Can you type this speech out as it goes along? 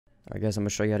Alright guys, I'm going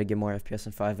to show you how to get more FPS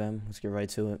in Fivem. Let's get right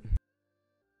to it.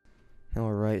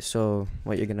 Alright, so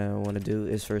what you're going to want to do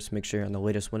is first make sure you're on the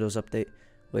latest Windows update.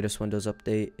 Latest Windows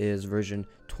update is version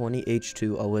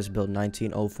 20H2 OS build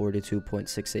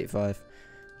 19042.685.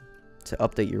 To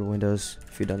update your Windows,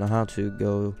 if you don't know how to,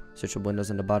 go search up Windows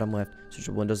in the bottom left, search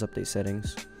up Windows update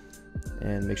settings,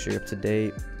 and make sure you're up to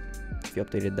date. If you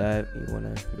updated that, you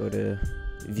want to go to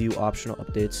view optional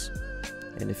updates,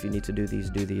 and if you need to do these.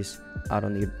 I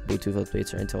don't need Bluetooth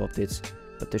updates or Intel updates,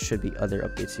 but there should be other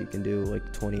updates you can do, like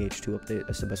 20H2 update.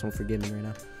 That's the best one for gaming right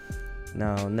now.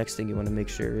 Now, next thing you want to make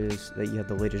sure is that you have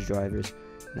the latest drivers.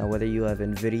 Now, whether you have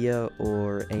NVIDIA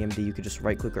or AMD, you could just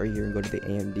right click right here and go to the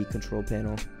AMD control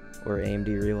panel, or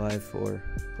AMD Relive, or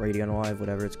Radeon Live,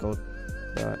 whatever it's called.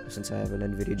 But since I have an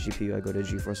NVIDIA GPU, I go to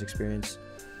GeForce Experience.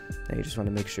 And you just want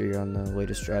to make sure you're on the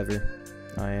latest driver.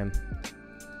 I am.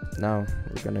 Now,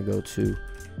 we're going to go to,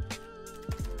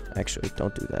 actually,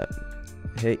 don't do that.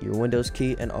 Hit your Windows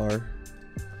key and R.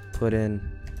 Put in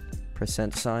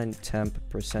 %, temp,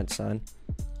 %.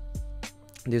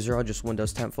 These are all just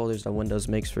Windows temp folders that Windows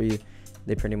makes for you.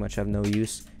 They pretty much have no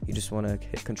use. You just want to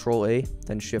hit Control A,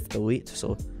 then Shift Delete.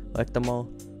 So select them all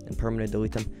and permanently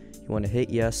delete them. You want to hit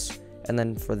yes. And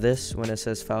then for this, when it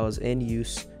says files in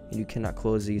use and you cannot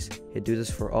close these, hit do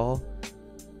this for all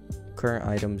current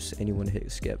items, and you want to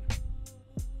hit skip.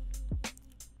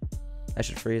 That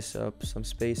should free us up some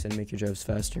space and make your drives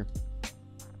faster.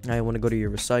 Now you want to go to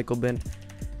your recycle bin.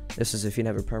 This is if you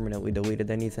never permanently deleted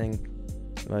anything.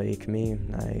 Like me,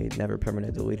 I never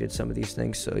permanently deleted some of these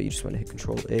things, so you just want to hit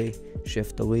Control A,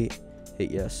 Shift Delete,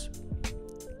 hit yes.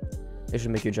 It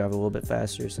should make your drive a little bit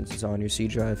faster since it's on your C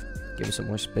drive. Give it some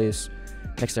more space.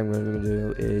 Next thing we're going to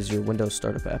do is your Windows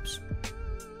startup apps.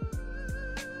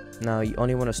 Now you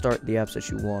only want to start the apps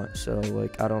that you want. So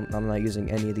like I'm not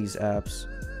using any of these apps.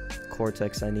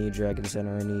 Cortex I need, Dragon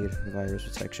Center I need, virus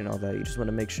protection, all that. You just want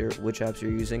to make sure which apps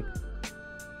you're using.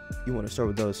 You want to start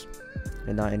with those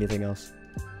and not anything else.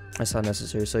 That's not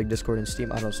necessary. So like Discord and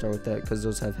Steam, I don't start with that because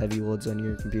those have heavy loads on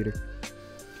your computer.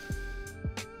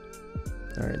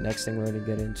 Alright, next thing we're going to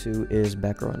get into is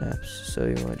background apps. So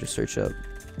you want to just search up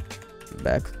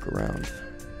background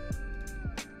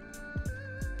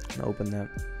and open that.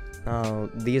 Now,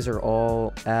 these are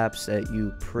all apps that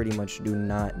you pretty much do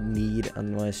not need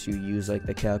unless you use like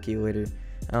the calculator.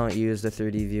 I don't use the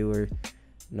 3D viewer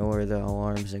nor the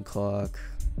alarms and clock.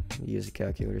 You use a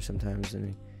calculator sometimes,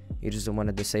 and you just don't want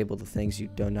to disable the things you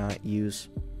do not use.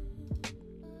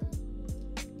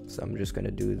 So I'm just going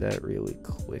to do that really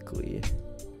quickly.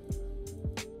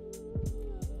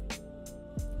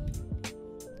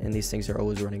 And these things are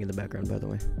always running in the background, by the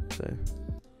way. So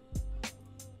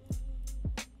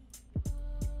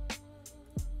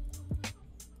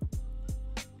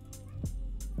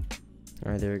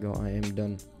alright, there we go. I am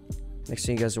done. Next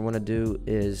thing you guys want to do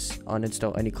is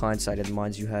uninstall any client-sided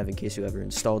mods you have in case you ever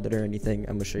installed it or anything.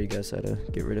 I'm going to show you guys how to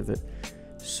get rid of it.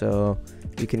 So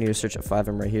you can either search up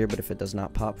Fivem right here, but if it does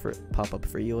not pop up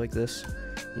for you like this,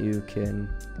 you can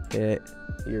hit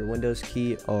your Windows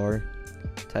key or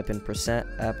type in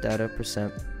 %app data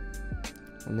 %,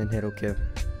 and then hit OK.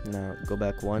 Now go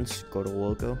back once, go to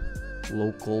local,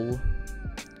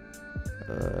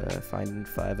 find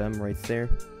Fivem right there.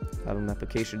 Fivem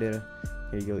application data.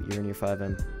 Here you go, you're in your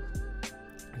Fivem.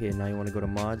 Okay, now you want to go to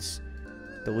mods.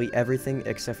 Delete everything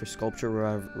except for sculpture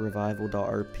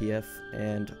revival.rpf,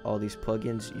 and all these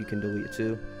plugins you can delete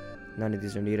too. None of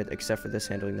these are needed except for this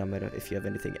handling meta. If you have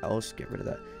anything else, get rid of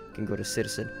that. You can go to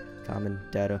citizen, common,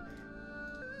 data.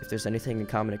 If there's anything in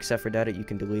common except for data, you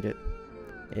can delete it.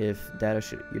 If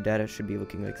your data should be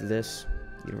looking like this.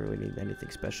 You don't really need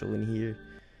anything special in here.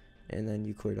 And then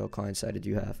you cleared all client-sided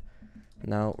you have.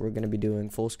 Now we're going to be doing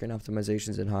full screen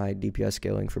optimizations and high DPI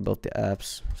scaling for both the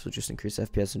apps, so just increase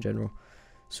FPS in general.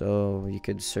 So you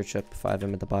could search up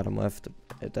Fivem at the bottom left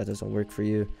if that doesn't work for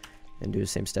you, and do the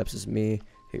same steps as me.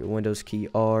 Hit your Windows key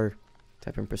R,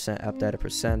 type in %app data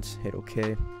 %, hit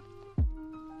OK.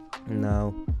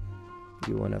 Now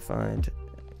you want to find,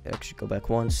 actually go back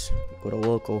once, go to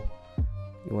local.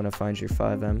 You want to find your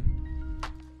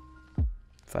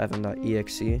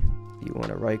Fivem.exe. You want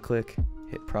to right click,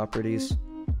 hit properties,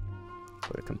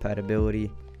 go to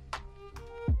compatibility,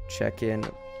 check in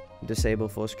disable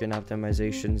full screen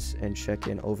optimizations, and check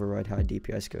in override high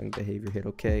DPI scaling behavior. Hit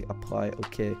OK, apply,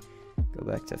 OK. Go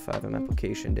back to Fivem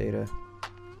application data.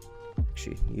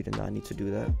 Actually, you do not need to do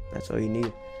that. That's all you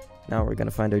need. Now we're going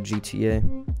to find our GTA.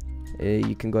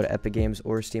 You can go to Epic Games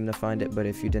or Steam to find it, but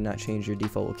if you did not change your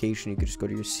default location, you could just go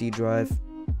to your C drive.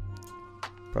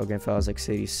 Program files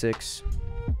x86.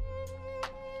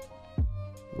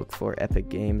 look for Epic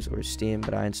Games or Steam,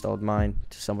 but I installed mine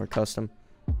to somewhere custom.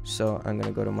 So I'm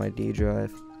gonna go to my D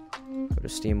drive, go to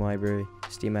Steam library,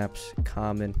 Steam apps,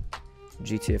 common,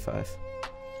 GTA 5.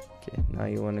 Okay, now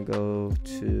you want to go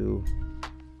to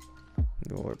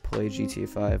your play GTA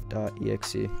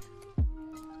 5.exe.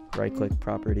 Right click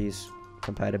properties,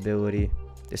 compatibility,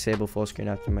 disable full screen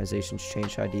optimizations,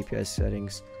 change high DPI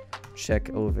settings, check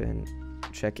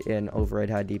in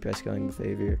override high DPI scaling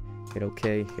behavior, hit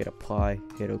OK, hit apply,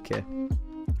 hit OK.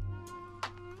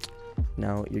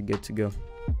 Now you're good to go.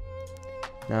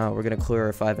 Now we're gonna clear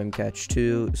our Fivem cache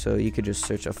too, so you could just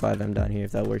search a Fivem down here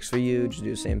if that works for you. Just do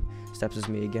the same steps as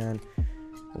me again.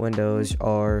 Windows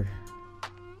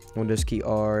key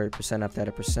R,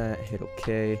 %appdata%, hit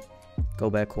OK. Go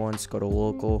back once, go to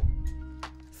local,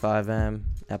 Fivem,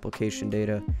 application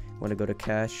data. Want to go to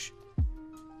cache.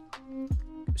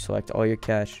 Select all your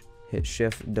cache, hit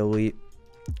shift, delete,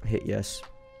 hit yes.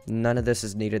 None of this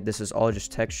is needed. This is all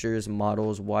just textures,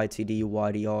 models, YTD,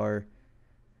 YDR,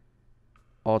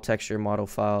 all texture model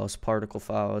files, particle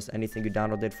files, anything you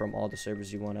downloaded from all the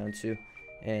servers you went onto,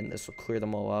 and this will clear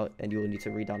them all out, and you will need to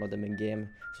re-download them in game,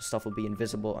 so stuff will be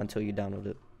invisible until you download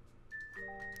it.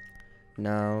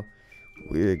 Now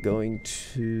we're going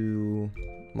to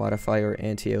modify our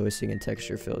anti-aliasing and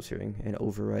texture filtering and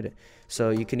override it. So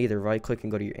you can either right click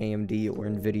and go to your AMD or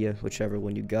NVIDIA, whichever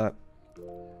one you got.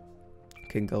 You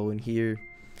can go in here.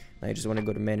 Now you just want to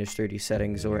go to manage 3D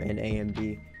settings, or in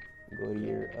AMD go to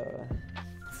your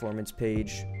performance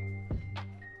page,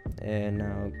 and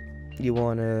now you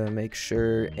want to make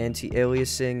sure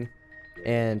anti-aliasing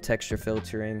and texture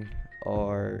filtering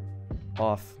are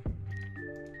off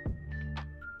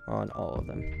on all of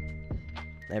them.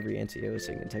 Every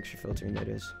anti-aliasing and texture filtering, that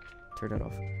is, turn it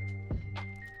off.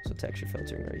 So texture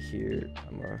filtering right here,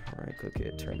 I'm gonna right click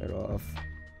it, turn it off.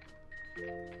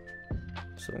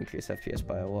 So increase FPS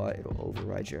by a lot, it'll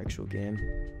override your actual game.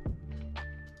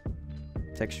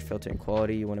 Texture filtering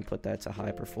quality, you want to put that to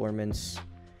high performance.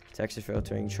 Texture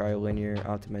filtering trilinear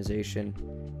optimization,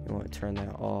 you want to turn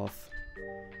that off.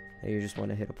 And you just want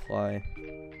to hit apply.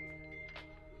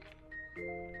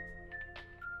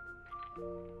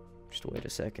 Just wait a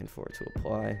second for it to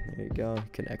apply. There you go. You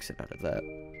can exit out of that.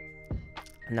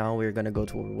 Now we're going to go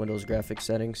to our Windows graphics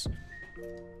settings.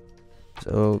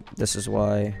 So this is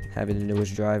why having the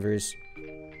newest drivers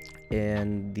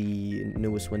and the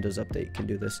newest Windows update can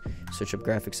do this. Search up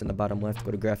graphics in the bottom left,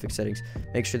 go to graphics settings,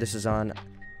 make sure this is on.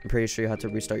 I'm pretty sure you have to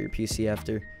restart your PC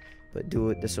after, but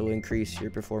do it. This will increase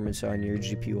your performance on your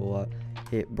GPU a lot.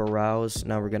 Hit browse.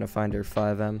 Now we're gonna find our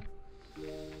Fivem.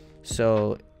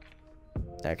 So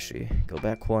actually go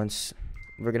back once.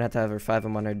 We're gonna have our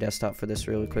Fivem on our desktop for this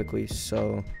really quickly,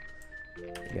 so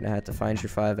you're gonna have to find your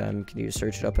Fivem. You can either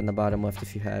search it up in the bottom left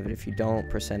if you have it. If you don't,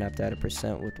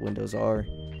 %appdata% with Windows R.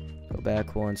 Go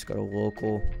back once, go to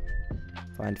local,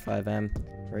 find Fivem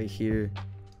right here,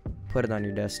 put it on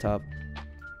your desktop.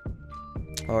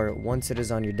 Or once it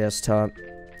is on your desktop,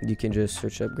 you can just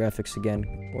search up graphics again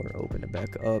or open it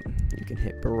back up. You can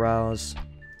hit browse,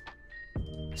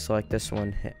 select this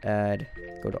one, hit add,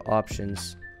 go to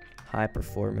options, high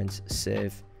performance,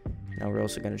 save. Now we're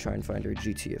also going to try and find our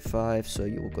GTA 5, so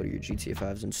you will go to your GTA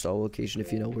 5's install location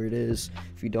if you know where it is.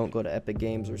 If you don't, go to Epic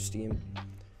Games or Steam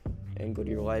and go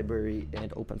to your library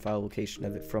and open file location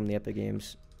of it from the Epic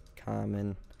Games,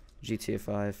 common, GTA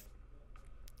 5,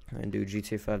 and do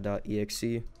GTA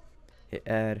 5.exe, hit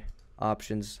add,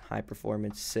 options, high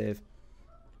performance, save.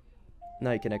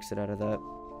 Now you can exit out of that.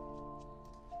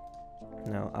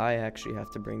 Now I actually have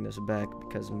to bring this back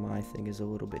because my thing is a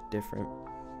little bit different.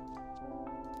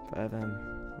 Fivem,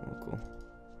 local.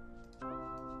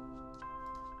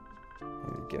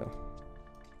 There we go.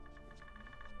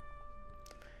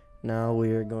 Now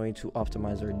we are going to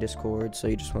optimize our Discord. So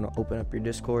you just want to open up your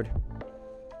Discord,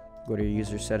 go to your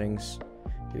user settings.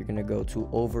 You're going to go to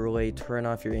overlay, turn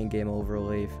off your in-game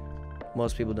overlay.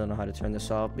 Most people don't know how to turn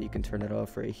this off, but you can turn it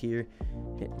off right here.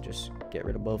 Just get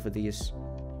rid of both of these.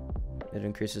 It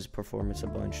increases performance a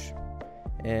bunch.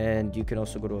 And you can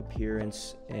also go to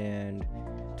appearance and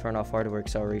turn off hardware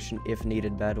acceleration if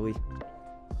needed badly.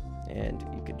 And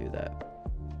you can do that.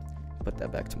 Put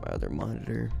that back to my other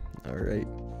monitor. Alright.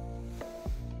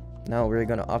 Now we're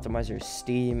going to optimize your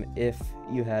Steam if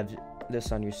you have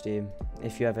this on your Steam.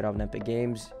 If you have it on Epic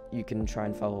Games, you can try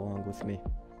and follow along with me.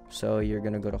 So you're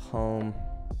going to go to home,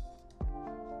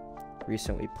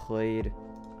 recently played.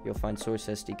 You'll find source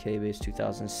SDK base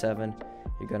 2007.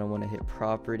 You're going to want to hit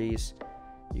properties.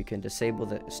 You can disable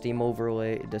the Steam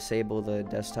overlay, disable the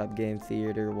desktop game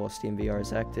theater while Steam VR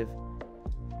is active.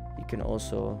 You can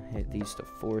also hit these to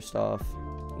forced off,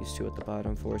 these two at the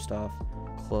bottom, forced off,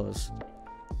 close.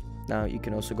 Now you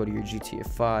can also go to your GTA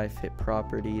 5, hit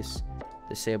properties,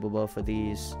 disable both of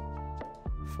these,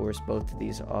 force both of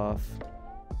these off,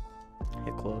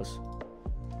 hit close.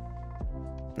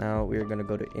 Now we're gonna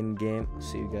go to in-game.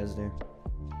 See you guys there.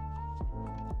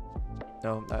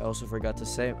 Oh, I also forgot to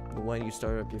say, when you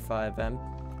start up your Fivem,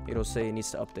 it'll say it needs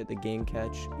to update the game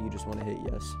cache. You just want to hit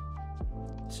yes.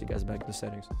 See you guys back in the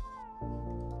settings.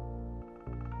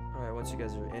 Alright, once you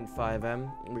guys are in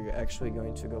Fivem, we're actually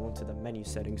going to go into the menu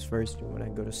settings first. You want to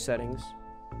go to settings.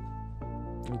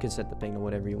 You can set the ping to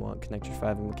whatever you want, connect your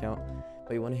Fivem account.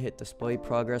 But you want to hit display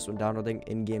progress when downloading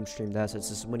in-game streamed assets.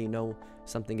 This is when you know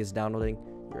something is downloading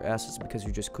your assets because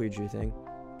you just cleared your thing.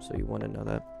 So you want to know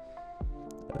that.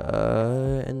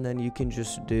 And then you can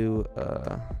just do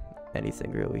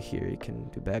anything really here. You can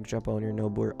do backdrop on your no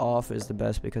blur. Off is the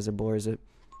best because it blurs it.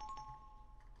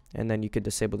 And then you could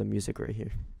disable the music right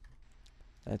here.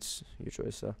 That's your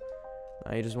choice. So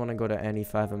now you just want to go to any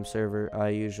Fivem server. I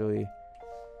usually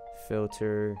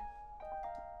filter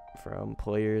from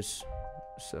players,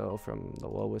 so from the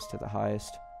lowest to the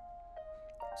highest.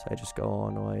 So I just go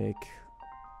on like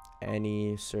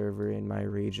any server in my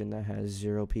region that has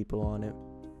 0 people on it,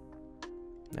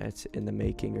 that's in the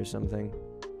making or something.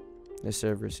 This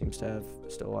server seems to have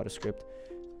still a lot of script.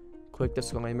 Quick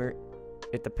disclaimer,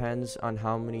 it depends on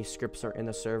how many scripts are in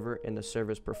the server and the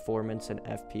server's performance and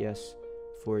FPS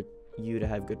for you to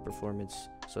have good performance.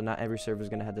 So not every server is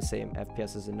going to have the same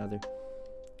FPS as another.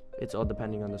 It's all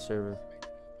depending on the server.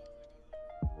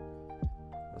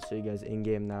 I'll show you guys in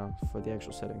game now for the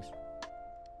actual settings.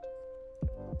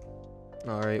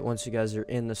 Alright, once you guys are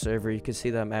in the server, you can see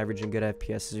that I'm averaging good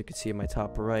FPS, as you can see in my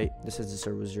top right. This is the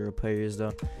server with 0 players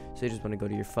though. So you just want to go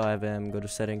to your Fivem, go to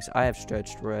settings. I have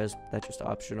stretched res, that's just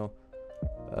optional.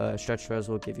 Stretched res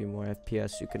will give you more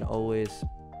FPS. You can always,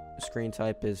 screen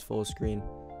type is full screen,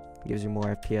 gives you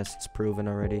more FPS, it's proven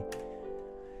already.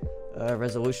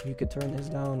 Resolution, you could turn this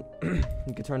down.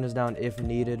 You could turn this down if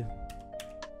needed,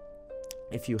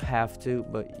 if you have to,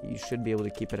 but you should be able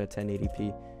to keep it at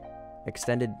 1080p.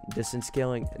 Extended distance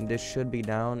scaling, and this should be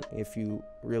down if you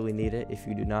really need it. If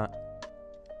you do not,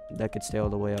 that could stay all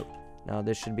the way up. Now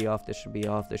this should be off, this should be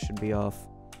off, this should be off.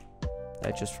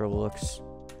 That's just for looks.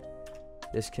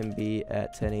 This can be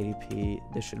at 1080p.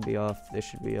 This should be off, this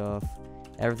should be off.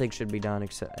 Everything should be down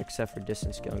except for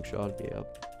distance scaling should all be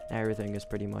up. Everything is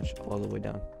pretty much all the way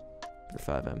down for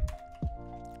Fivem.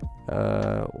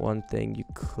 One thing you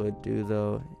could do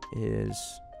though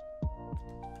is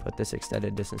put this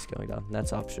extended distance scaling down.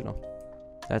 That's optional.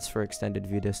 That's for extended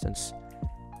view distance.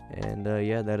 And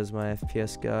yeah, that is my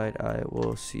FPS guide. I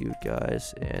will see you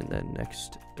guys in the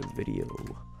next video.